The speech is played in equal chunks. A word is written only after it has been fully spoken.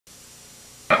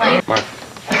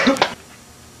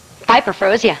Piper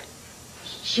froze you.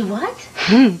 She what?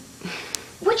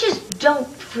 Witches don't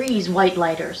freeze white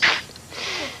lighters.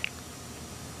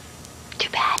 Too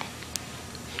bad.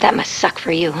 That must suck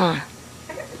for you, huh?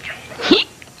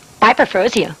 Piper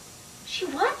froze you. She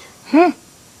what?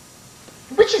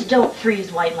 Witches don't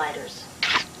freeze white lighters.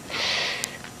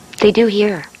 They do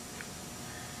here.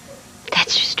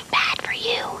 That's just too bad for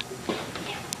you.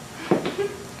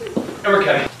 Over,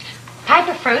 Kenny.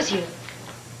 Piper froze you.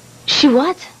 She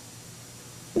what?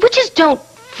 Witches don't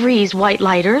freeze white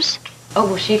lighters. Oh,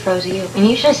 well, she froze you. And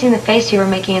you should have seen the face you were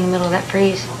making in the middle of that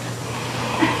freeze.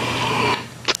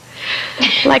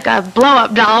 Like a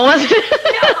blow-up doll, wasn't it?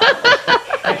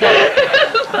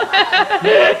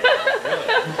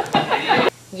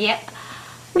 Yep.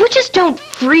 Witches don't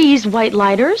freeze white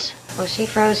lighters. Well, she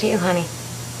froze you, honey.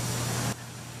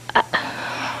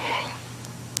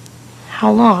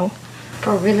 How long?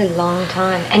 For a really long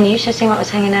time. And you should have seen what was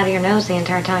hanging out of your nose the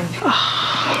entire time.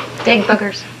 Big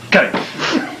boogers. Kenny. Big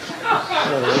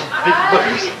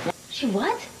boogers. She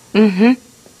what?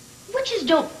 Witches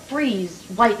don't freeze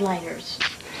white lighters.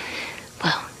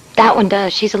 Well, that one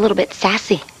does. She's a little bit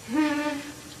sassy.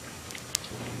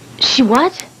 She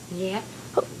what? Yep.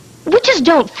 Witches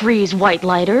don't freeze white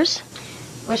lighters.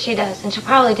 Well, she does. And she'll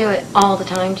probably do it all the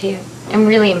time to you. In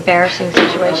really embarrassing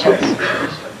situations.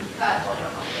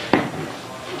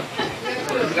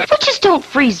 Witches don't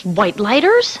freeze white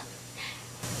lighters.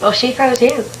 Well, she froze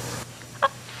you.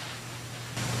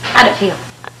 How'd it feel?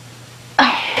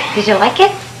 Did you like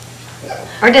it?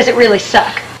 Or does it really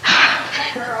suck?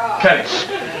 Kenny.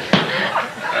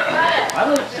 I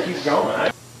don't keep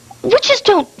going. Witches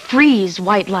don't freeze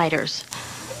white lighters.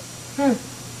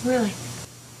 Really?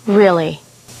 Really?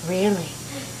 Really?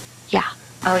 Yeah.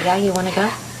 Oh, yeah? You want to go?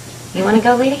 You want to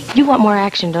go, Leedy? You want more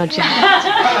action, don't you?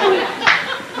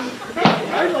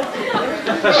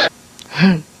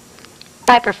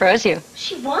 Piper froze you.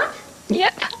 She what?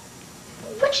 Yep.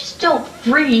 Witches don't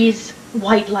freeze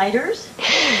white lighters.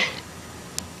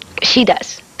 She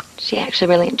does. She actually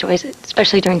really enjoys it,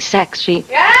 especially during sex. She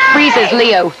freezes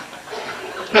Leo.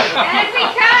 And we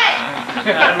cut!